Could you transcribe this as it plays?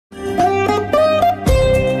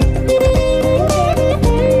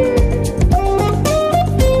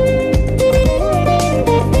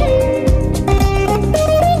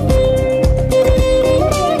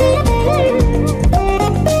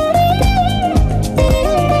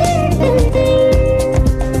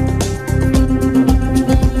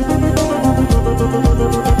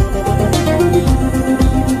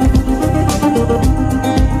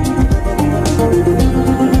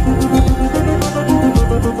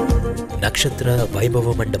நக்ஷத்திர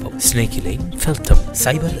வைபவ மண்டபம், snake lane, ஃபெல்டம்.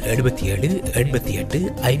 077 88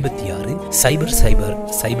 56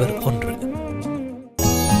 0001.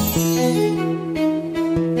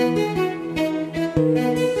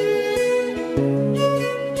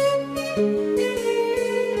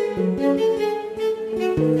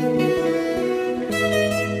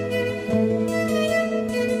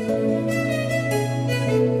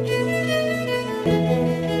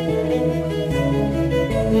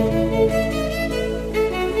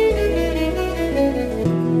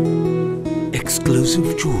 Exclusive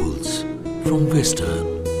jewels from Western.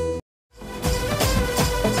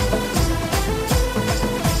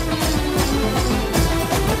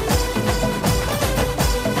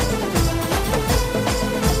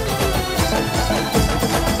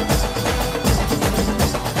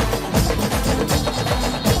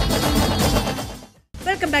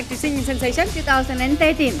 Welcome back to Singing Sensation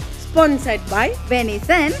 2013. Sponsored by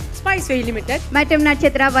Venison Spiceway Limited மற்றும்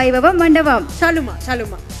நட்சத்திர வைபவ மண்டபம். Shaluma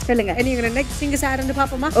சொல்லுங்க. நீங்க நெக்ஸ்ட் சிங்க சார்னு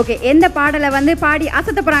பாப்போமா? ஓகே, எந்த பாடலை வந்து பாடி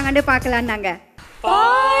அசத்த போறாங்கன்னு பார்க்கலாம். நாங்க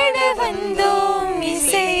பாட வந்தோம்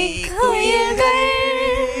இசை குயில்கள்.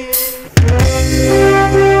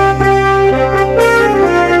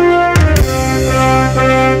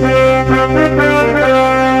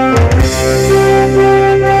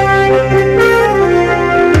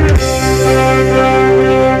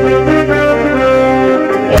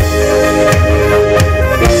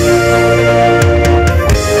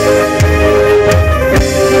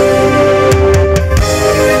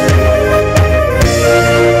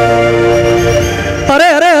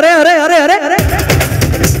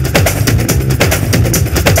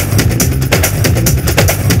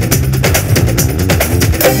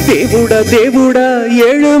 దేవుడా దేవుడా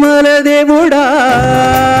ఏழுమల దేవుడా,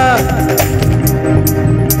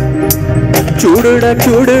 చూడుడా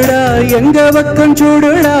చూడుడా ఎంగ పక్కం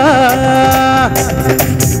చూడుడా.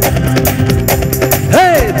 హే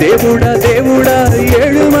దేవుడా దేవుడా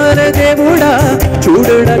ఏழுమల దేవుడా,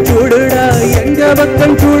 చూడుడా చూడుడా எங்க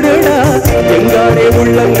பக்கம் చూడుடா. எங்காடே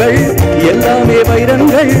உள்ளங்கள் எல்லாமே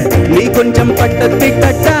வைரங்கள், நீ கொஞ்சம் பட்டத்தை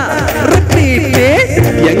தட்டா.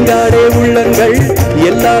 எங்காடே உள்ளங்கள்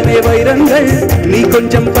எல்லாமே வைரங்கள், நீ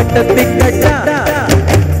கொஞ்சம் பட்டத்தை தட்டா.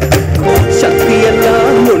 சக்தி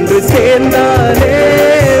எல்லாம் ஒன்று சேர்ந்தாலே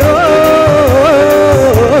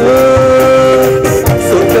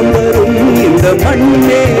சொர்க்கம் வரும் இந்த மண்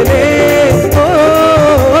மேலே.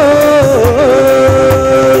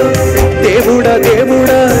 దేవుడా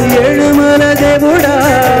దేవుడా ఏழுమల దేవుడా,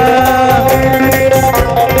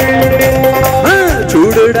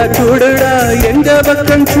 చూడుడా చూడుడా ఎంగ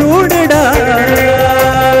పక్కం చూడుడా.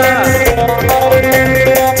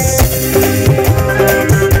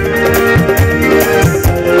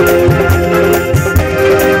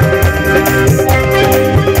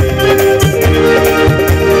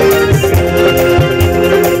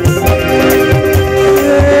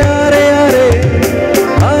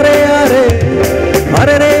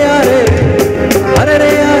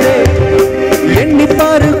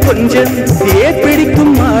 கொஞ்சம்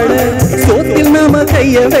ஏற்பிடிக்கும் மாட சோத்தில் நாம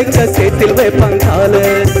கைய வைக்க சேத்தில் வைப்பாங்கால.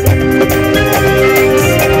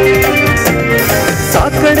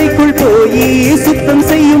 சாக்கடைக்குள் போய் சுத்தம்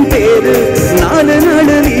செய்யும் பேரு, 4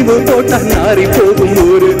 நாள் லீவு போட்டா நாரி போகும்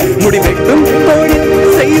ஊரு. முடிவெட்டும் தொழில்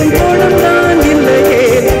செய்யும் கோணம் தான் இல்லையே,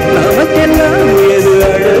 நமக்கெல்லாம் ஏது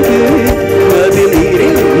அழகு. நதி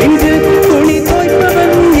நீரில் நின்று துணி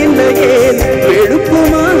தோய்ப்பவன் இல்லையே,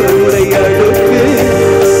 வெளுப்புமா உரை அழுக்கு.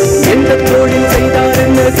 எந்த தொழில் செய்தார்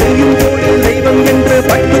என்ன செய்யும் தொழில் தெய்வம் என்று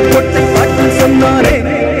பட்டு கொட்டை பாட்டில் சொன்னாரே.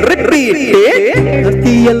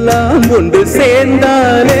 கத்தி எல்லாம் ஒன்று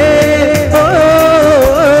சேர்ந்தாலே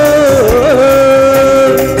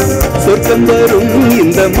சொர்க்கம் வரும்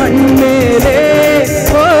இந்த மண் மேலே.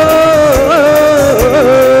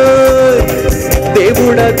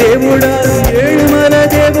 దేవుడా దేవుడా ఏழுమల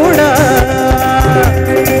దేవుడా,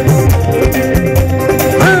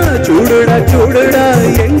 చూడుడా చూడుడా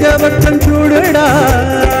ఎంగ పక్కం చూడుడా.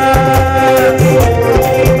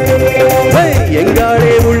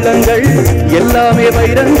 எங்காடே உள்ளங்கள் எல்லாமே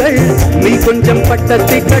வைரங்கள், நீ கொஞ்சம்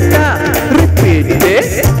பட்டத்தை கட்டா.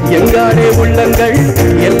 எங்காடே உள்ளங்கள்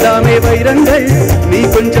எல்லாமே வைரங்கள், நீ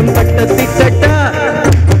கொஞ்சம் பட்டத்தை கட்டா.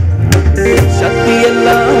 சக்தி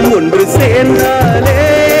எல்லாம் ஒன்று சேர்ந்தாலே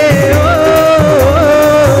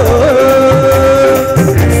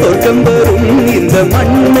சொர்க்கம் வரும் இந்த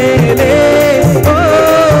மண் மேலே.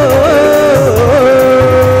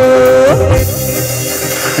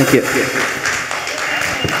 ஓகே,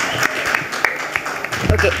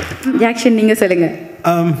 ஜாக்சன் நீங்க சொல்லுங்க.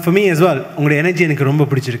 For me as well, உங்களோட எனர்ஜி எனக்கு ரொம்ப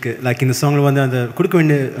பிடிச்சிருக்கு. லைக் இந்த சாங்கில் வந்து அந்த கொடுக்க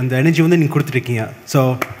வேண்டிய அந்த எனர்ஜி வந்து நீங்கள் கொடுத்துருக்கீங்க. So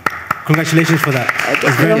congratulations for that.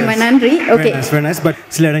 It's very ரொம்ப nice. நன்றி. Okay, Very nice. But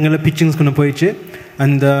சில இடங்களில் பிச்சிங்ஸ் கொண்டு போயிடுச்சு.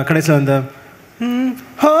 அந்த கடைசியில்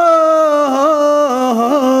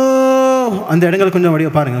அந்த இடங்களை கொஞ்சம் வடிவ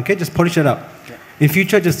பாருங்க. Okay, just polish it up. In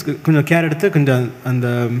future just கொஞ்சம் கேர் எடுத்து கொஞ்சம் அந்த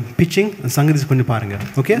பிச்சிங் சங்கதிஸ் கொஞ்சம் பாருங்க.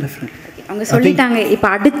 ஓகே, அவங்க சொல்லிட்டாங்க. இப்போ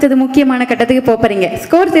அடுத்தது முக்கியமான கட்டத்துக்கு போறீங்க.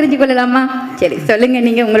 ஸ்கோர் தெரிஞ்சு கொள்ளலாமா? சரி, சொல்லுங்க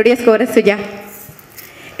நீங்க உங்களுடைய ஸ்கோரை. சுஜா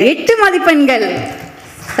 8 மதிப்பெண்கள்.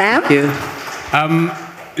 சாம்?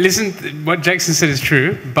 Listen, what Jackson said is true,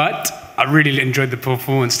 but I really enjoyed the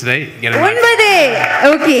performance today. 9.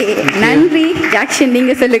 Okay, நன்றி. ஜாக்சன்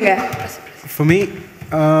நீங்க சொல்லுங்க. For me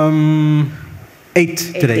 8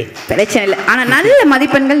 today. பிரச்சனை இல்லை, ஆனா நல்ல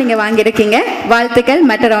மதிப்பெண்கள் நீங்க வாங்கியிருக்கீங்க. வாழ்த்துக்கள்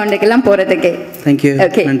மற்ற ரவுண்டுக்கெல்லாம் போறதுக்கு. Thank you.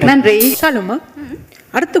 ஓகே, நன்றி. ஷாலுமா,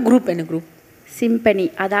 அடுத்த குரூப் என்ன குரூப்? சிம்பனி,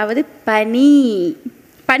 அதாவது பனி.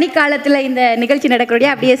 பனிக்காலத்துல இந்த நிகழ்ச்சி நடக்கிறோடைய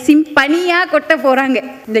அப்படியே பனியா கொட்ட போறாங்க.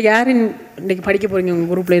 இந்த யாரின் இன்னைக்கு படிக்க போறீங்க உங்க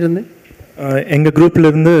குரூப்ல இருந்து? எங்கள்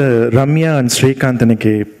குரூப்லேருந்து ரம்யா அண்ட் ஸ்ரீகாந்த்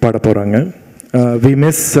இன்னைக்கு பாட போகிறாங்க. We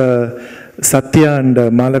miss Sathya and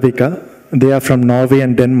Malavika. They are from Norway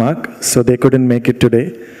and Denmark, so they couldn't make it today.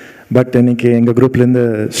 But இன்னைக்கு எங்கள் குரூப்லேருந்து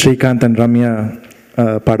ஸ்ரீகாந்த் அண்ட் ரம்யா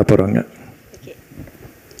பாட போகிறாங்க.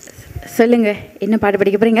 சொல்லுங்க, என்ன பாட்டு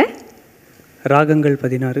படிக்க போறீங்க? ராகங்கள்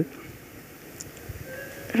 16.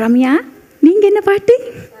 ரம்யா, நீங்க என்ன பாட்டு?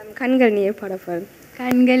 கண்கள் நீயே பாட போறேன்.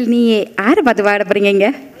 கண்கள் நீயே. யாரை பார்த்து பாட போறீங்க இங்க?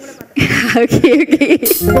 Okay okay.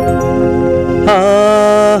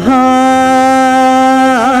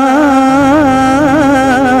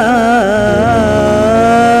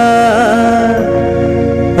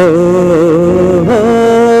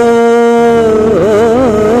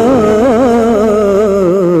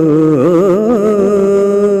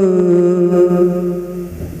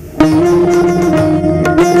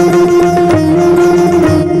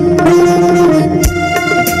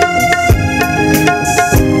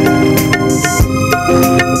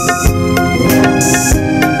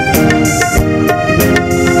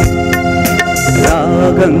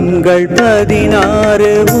 ராகங்கள் 16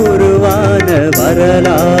 உருவான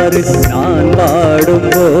வரலாறு நான்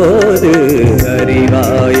பாடும்போது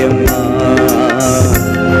அறிவாயம்மா.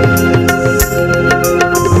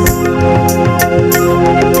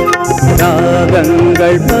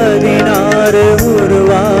 ராகங்கள் 16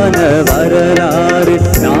 உருவான வரலாறு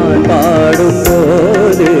நான்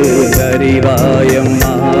பாடும்போது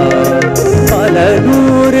அறிவாயம்மா. பல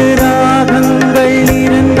 100 ராகங்கள்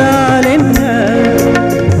இருந்தால் என்ன,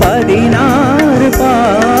 16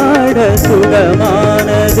 பாட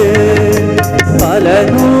சுகமானது. பல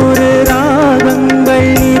 100 ராகங்கள்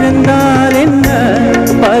இருந்தால் என்ன,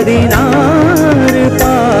 16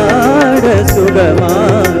 பாட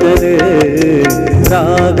சுகமானது.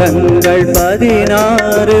 ராகங்கள்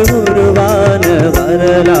 16 உருவான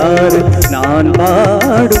வரலாறு நான்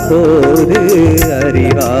பாடும்போது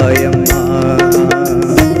அறிவாயம்மா.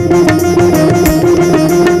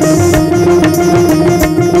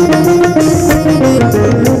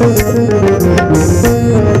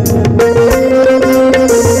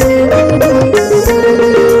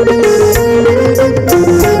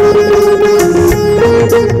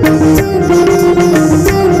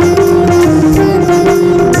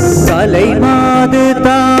 கலைமாது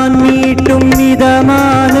தான் மீட்டும்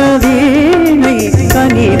மிதமான வீணை,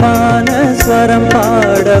 கனிவான ஸ்வரம்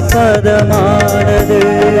பாட பதமானது.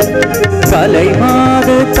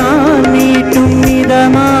 கலைமாது தான் மீட்டும்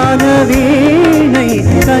மிதமான வீணை,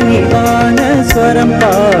 கனிவான ஸ்வரம்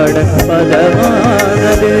பாட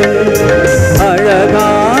பதமானது.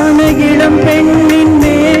 அழகான இளம் பெண்ணின்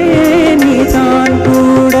மேனி தான்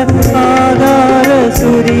கூட ஆதார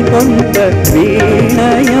சுரி கொண்ட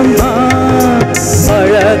வீணையம்மா.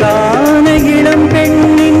 அழகான இளம்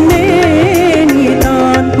பெண்ணின் மேனி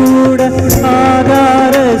தான் கூட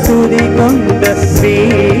ஆதார சுரி கொண்ட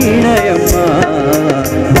வீணையம்மா.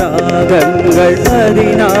 ராகங்கள்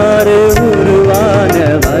 16 உருவான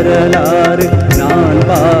வரலாறு நான்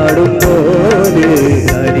பாடும்போது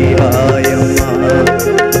அறிவாயம்மா.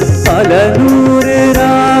 பல 100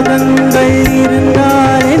 ராகங்கள்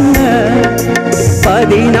இருந்தால் என்ன,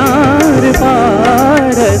 16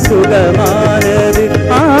 பாட சுகமானது.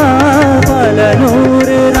 பல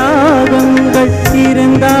 100 ராகங்கள்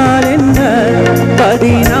இருந்தால் என்ன,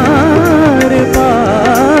 16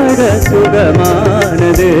 பாட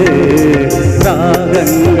சுகமானது.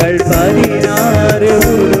 ராகங்கள் 16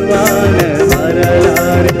 உருவான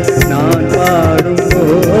வரலாறு நான்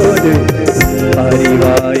பாடும்போது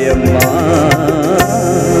அறிவாயம்மா.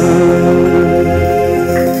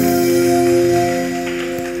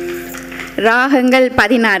 ராகங்கள்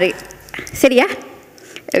 16 சரியா?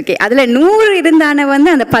 ஓகே, அதில் 100 இருந்தான வந்து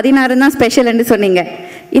அந்த 16 தான் ஸ்பெஷல்னு சொன்னீங்க.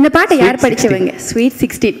 இந்த பாட்டை யார் படிச்சவங்க? ஸ்வீட்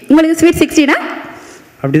 16. உங்களுக்கு ஸ்வீட் 16ஆ?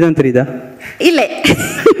 அப்படிதான் தெரியுதா? இல்லை.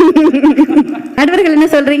 நடுவர்கள் என்ன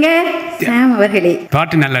சொல்றீங்க? சாம் அவர்களே.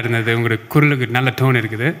 பாட்டு நல்லா இருந்தது, உங்களோட குரலுக்கு நல்ல டோன்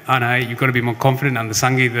இருக்குது. ஆனால் you code be more confident அந்த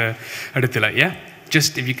சங்கீத இடத்துல.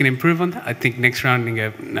 Just if you can improve on that, I think next round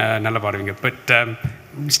நீங்கள் நல்லா பாடுவீங்க. But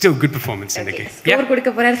still good performance. Score கொடுக்க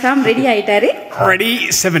போறார் சாம். ரெடி ஆயிட்டாரு. Ready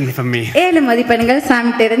 7 for me. 7 மதிப்பெண்கள்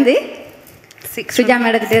சாம்கிட்ட இருந்து. சுஜா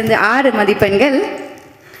மேடத்திட்ட இருந்து 6 மதிப்பெண்கள்.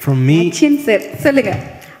 From me. சார் சொல்லுங்க.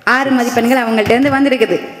 6 மதிப்பெண்கள் அவங்கள்ட்ட இருந்து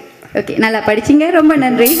வந்திருக்குது. ஓகே, நல்லா படிச்சீங்க, ரொம்ப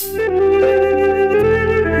நன்றி.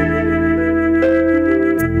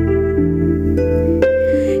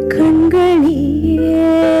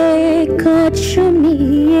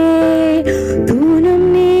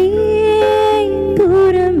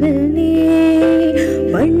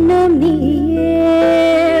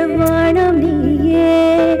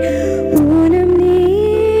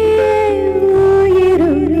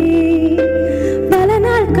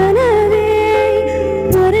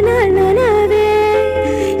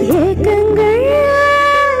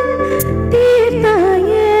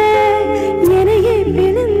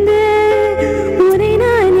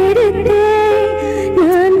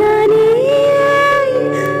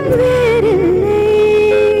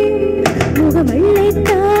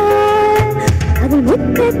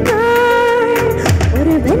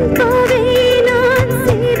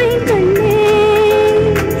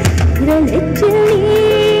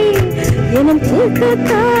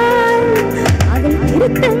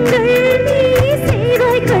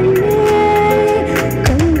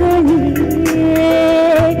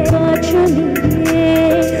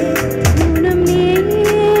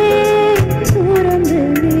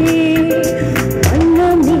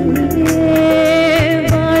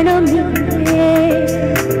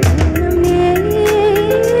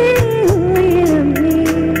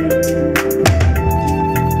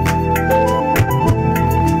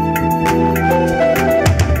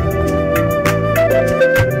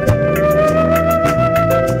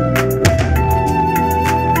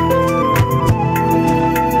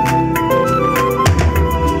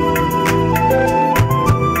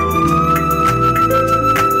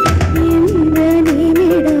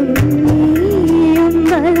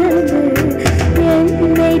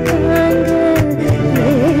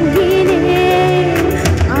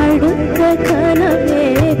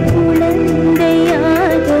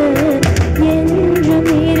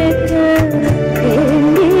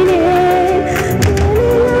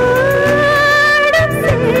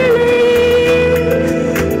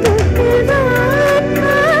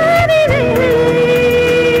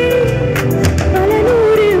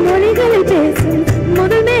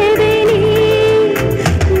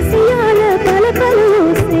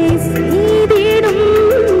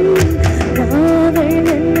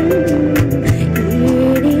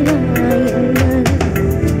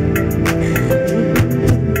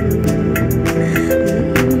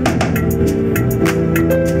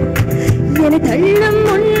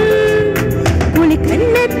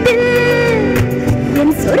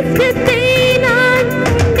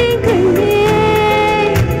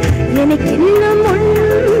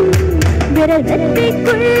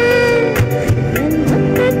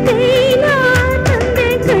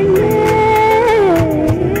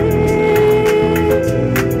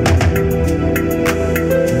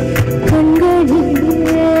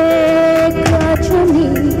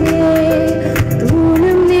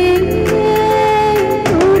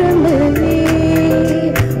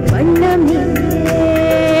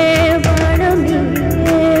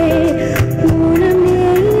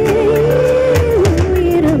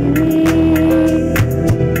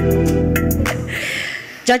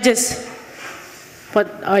 Judges, what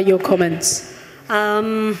are your comments?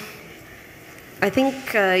 I think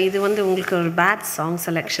இது வந்து உங்களுக்கு ஒரு பேட் சாங்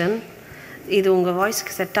செலெக்ஷன். இது உங்கள்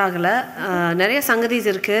வாய்ஸ்க்கு செட் ஆகலை. நிறைய சங்கதிஸ்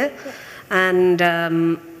இருக்குது அண்ட்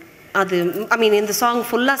அது ஐ மீன் இந்த சாங்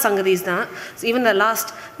ஃபுல்லாக சங்கதிஸ் தான். ஈவன் த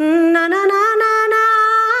லாஸ்ட்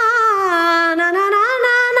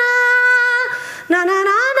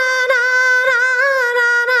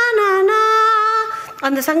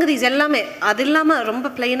அந்த சங்கதிஸ் எல்லாமே அது இல்லாமல் ரொம்ப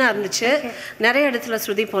பிளெயினாக இருந்துச்சு. நிறைய இடத்துல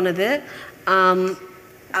ஸ்ருதி போனது.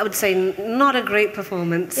 I would say not a great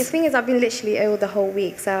performance. The thing is, I've been literally ill the whole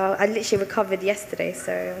week, so I literally recovered yesterday.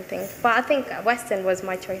 So I think Western was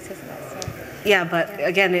my choice, isn't it? So. Yeah, but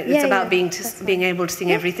again, it's about being able to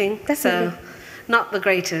sing everything. Definitely. So not the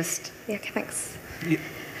greatest. Yeah, okay, thanks.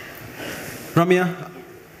 Ramya,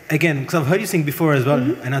 again, because I've heard you sing before as well,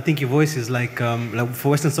 and I think your voice is like for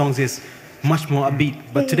Western songs is much more upbeat.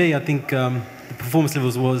 But today, I think the performance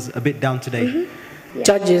levels was a bit down today.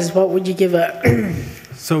 Judges, what would you give it?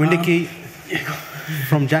 So Indiki,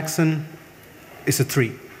 from Jackson, it's a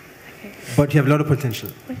 3. But you have a lot of potential.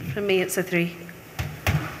 For me, it's a 3.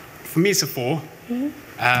 For me, it's a 4.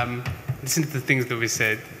 Listen to the things that we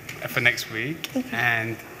said for next week,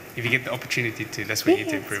 and if you get the opportunity to, that's what you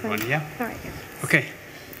need to improve on. Yeah. All right. Okay.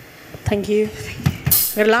 Thank you.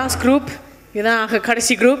 The last group, இதுதான்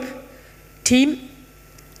கடைசி group.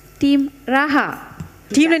 Team ராஹா.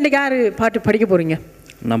 டீம்ல இன்னைக்கு யாரு பாட்டு படிக்க போறீங்க?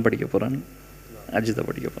 நான் படிக்க போகிறேன், அஜிதா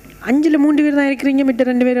படிக்க போகிறேன். 5ல் 3 பேர் தான் இருக்கிறீங்க, மிட்ட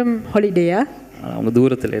 2 பேரும் ஹாலிடேயா? அவங்க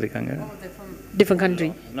தூரத்தில் இருக்காங்க. Different country?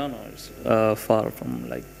 No, it's far from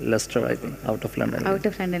like Leicester, I think, out of London. Out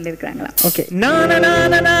of London இருக்காங்களா? Okay. Na na na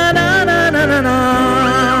na na na na na na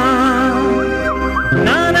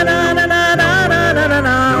na na na na na na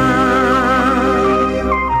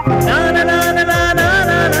na na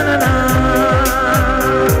na na na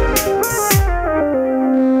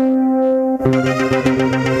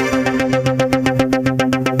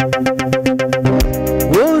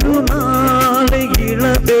ஒரு மாலை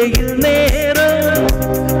இளவெயில் நேரம்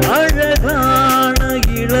அழகான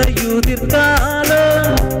இளையுதிர்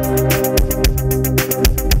காலம்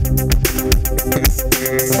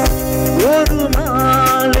ஒரு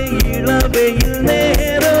மாலை இளவெயில்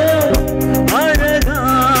நேரம்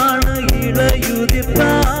அழகான இளையுதிர்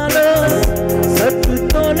காலம் சற்று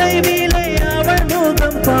தொலைவிலே அவள்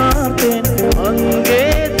முகம் பார்த்தேன் அங்கே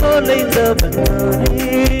தொலைந்தவன்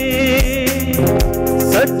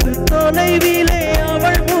சற்று தொலைவிலே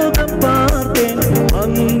அவள் முகம் பார்த்தேன்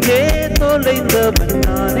அங்கே தொலைந்தவன்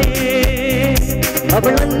நானே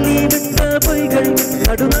அவள் அள்ளி விட்ட பொய்கள்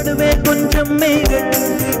நடுநடுவே கொஞ்சம் மேய்கள்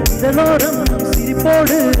இதனோரம்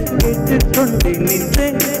சிரிப்போடு கேட்டுக்கொண்டே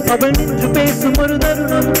நின்றேன் அவள் நின்று பேசும் ஒரு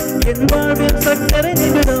தருணம் என் வாழ்வில் சக்கரை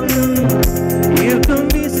நிமிடம் இருக்கும்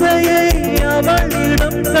விசையை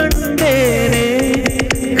அவளிடம் கண்டேனே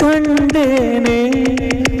கண்டேனே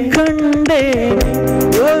கண்டேனே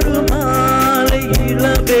ஒரு மாலை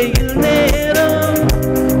இளவெயில் நேரம்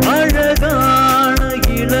அழகான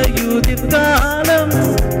இளையுதிர் காலம்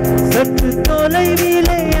சற்று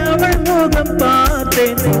தொலைவிலே அவள் முகம்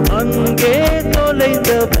பார்த்தேன் அங்கே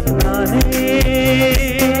தொலைந்தவன் நானே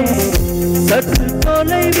சற்று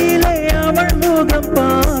தொலைவிலே அவள் முகம்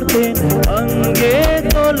பார்த்தேன் அங்கே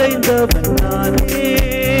தொலைந்தவன் நானே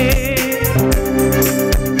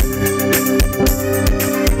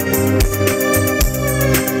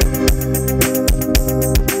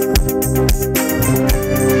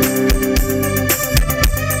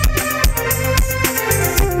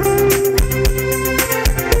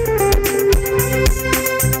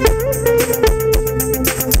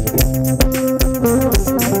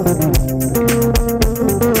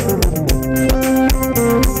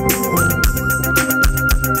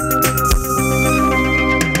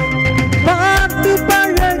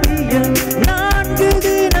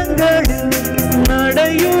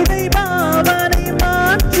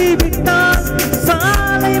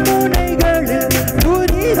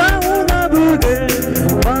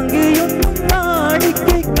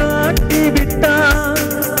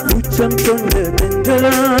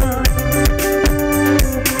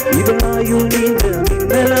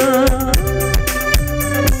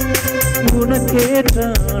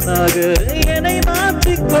உனக்கேற்றானாக என்னை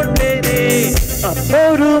மாற்றிக்கொண்டேனே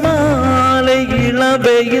அப்பொரு மாலை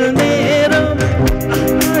இளவெயில் நேரம்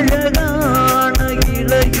அழகான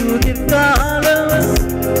இளையுதிர் காலம்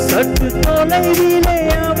சற்று தொலைவிலே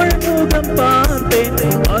அவள் முகம் பார்த்தேன்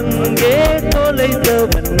அங்கே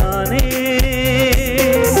தொலைந்தவன் நானே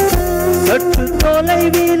சற்று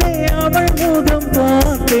தொலைவிலே அவள் முகம்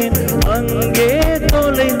பார்த்தேன் அங்கே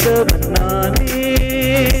தொலைந்தவன் நானே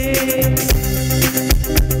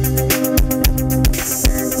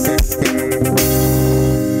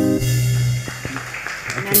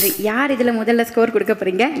நன்றி. யார் இதில் முதல்ல ஸ்கோர் கொடுக்க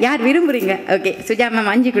போறீங்க? யார் விரும்புறீங்க? ஓகே, சுஜா மேம்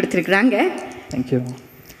 5 கொடுத்துருக்குறாங்க. தேங்க்யூ.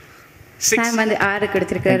 சாம் வந்து 6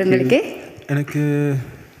 கொடுத்துருக்காரு உங்களுக்கு. எனக்கு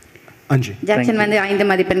 5. ஜாக்சன் வந்து 5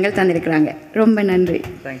 மதிப்பெண்கள் தந்திருக்கிறாங்க. ரொம்ப நன்றி.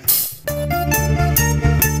 Thanks.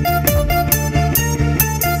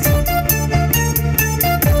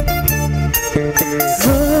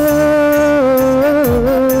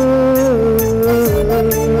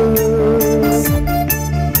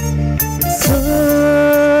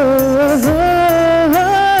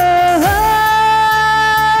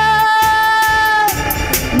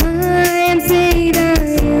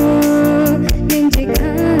 செய்தாயோ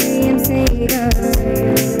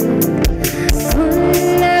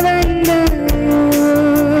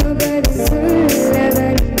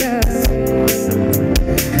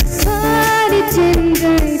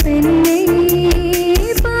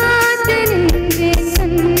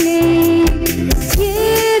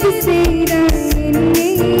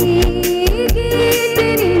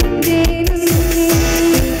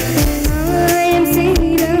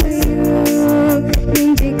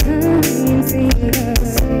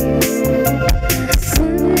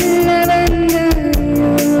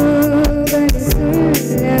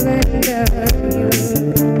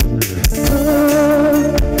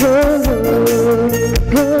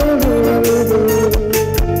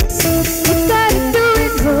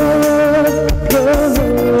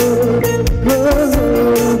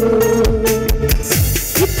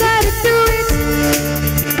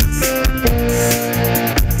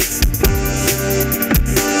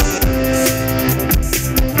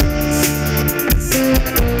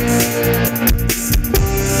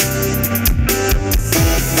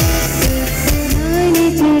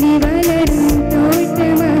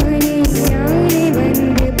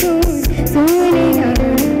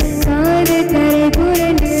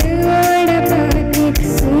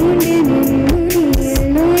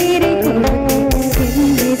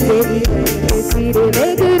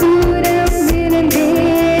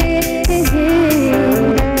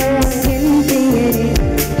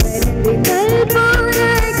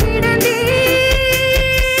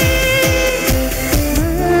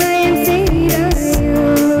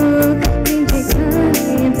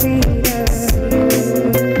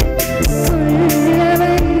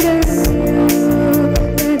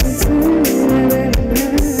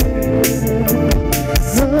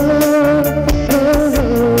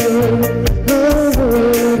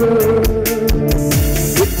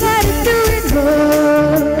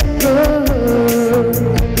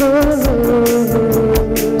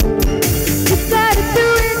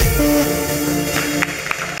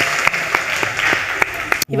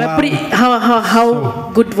How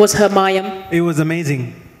good was her mayam? It was amazing.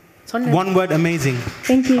 One word, amazing.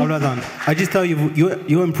 Thank you. I just tell you,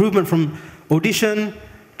 your improvement from audition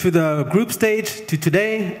to the group stage to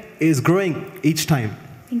today is growing each time.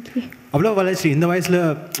 Thank you. அவ்வளோ வளர்ச்சி இந்த வயசில்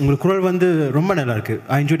உங்களுக்கு குரல் வந்து ரொம்ப நல்லா இருக்கு.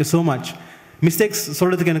 I enjoyed it so much. Mistakes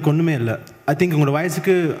சொல்றதுக்கு எனக்கு ஒண்ணுமே இல்லை. I think உங்களோட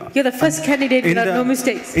வயசுக்கு You're the first candidate without no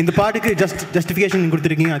mistakes. இந்த பாட்டுக்கு justification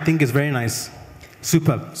கொடுத்திருக்கீங்க. I think is very nice.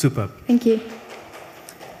 Superb. Thank you.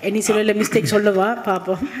 Any சில மிஸ்டேக் சொல்லவா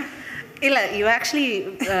பாப்போம். இல்ல, you actually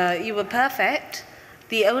you were perfect.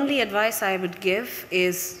 The only advice I would give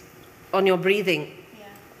is on your breathing.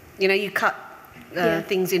 You know, you cut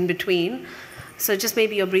things in between. So just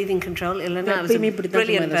maybe your breathing control. Ilana, it was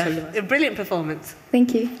a brilliant performance. Thank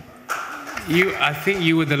you. I think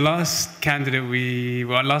you were the last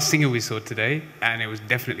last singer we saw today, and it was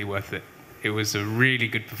definitely worth it. It was a really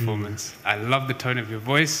good performance. I love the tone of your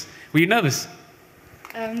voice. Were you nervous?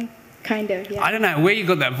 Kind of, yeah. I don't know where you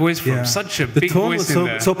got that voice from. Yeah. Such a the big tone voice was in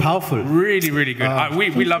there. So powerful. Really, really good.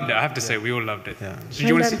 We loved it. I have to say, we all loved it. Yeah. So do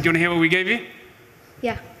you want to hear what we gave you?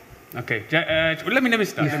 Yeah. Okay. Let me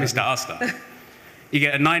start. Let me start. I'll start. You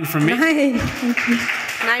get a 9 from me. 9. Thank you.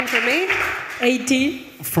 9 from me. 18.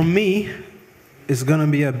 From me, it's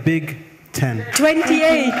gonna be a big 10.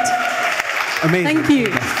 28. Amazing. Thank you.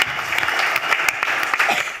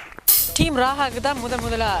 Team ராகாக்கு தான்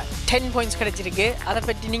முதல்ல 10 points கிடைச்சிருக்கு. அதை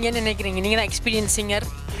பற்றி நீங்கள் என்ன நினைக்கிறீங்க? நீங்கள் தான் எக்ஸ்பீரியன்ஸ் சிங்கர்.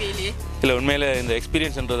 இல்லை, உண்மையில் இந்த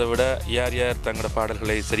எக்ஸ்பீரியன்ஸ்ன்றதை விட யார் தங்களோட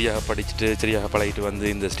பாடல்களை சரியாக படிச்சுட்டு சரியாக பழகிட்டு வந்து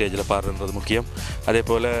இந்த ஸ்டேஜில் பாடுறது முக்கியம். அதே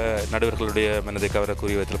போல் நடுவர்களுடைய மனதை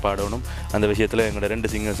கவரக்கூடிய விதத்தில் பாடணும். அந்த விஷயத்தில் எங்களோட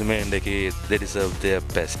 2 சிங்கர்ஸுமே இன்றைக்கு they deserve their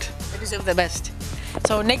best.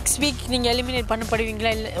 So next week நீங்கள் எலிமினேட்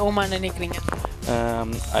பண்ணப்படுவீங்களா இல்லை ஓமா நினைக்கிறீங்க?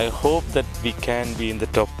 I hope that we can be in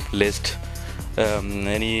the top list.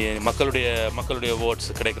 மக்களுடைய votes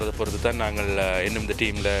கிடைக்கிறத பொறுத்து தான் நாங்கள் இன்னும் இந்த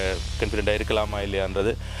டீமில் கான்ஃபிடென்ட்டாக இருக்கலாமா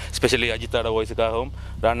இல்லையான்றது. ஸ்பெஷலி அஜித்தோட வாய்ஸுக்காகவும்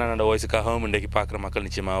ராணானோட வாய்ஸுக்காகவும் இன்றைக்கு பார்க்குற மக்கள்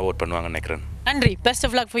நிச்சயமாக ஓட் பண்ணுவாங்கன்னு நினைக்கிறேன். நன்றி. Best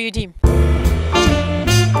of luck for you team.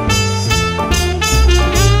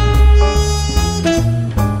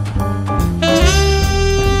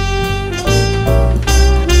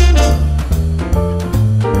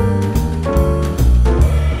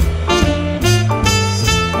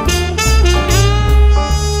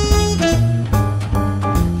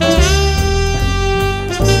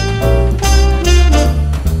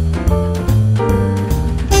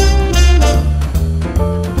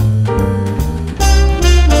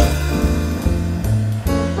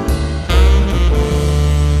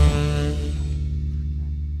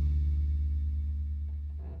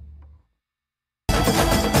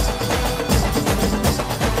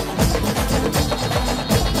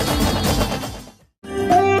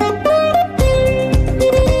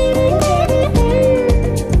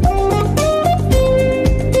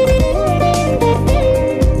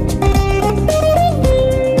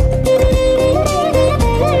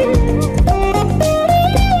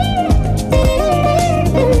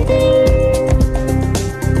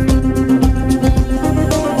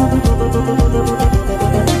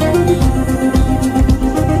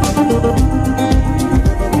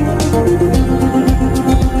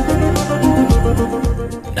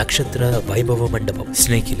 நட்சத்திர வைபவ மண்டபம்,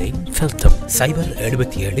 snake lane, ஃபெல்தம்.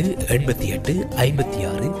 077 88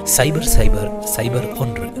 56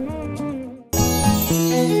 0001.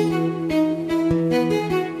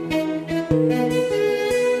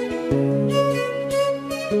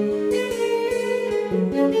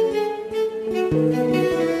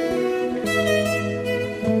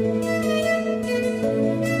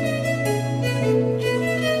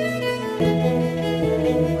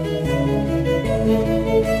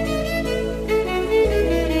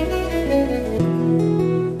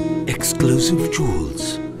 Exclusive jewels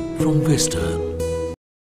from Western.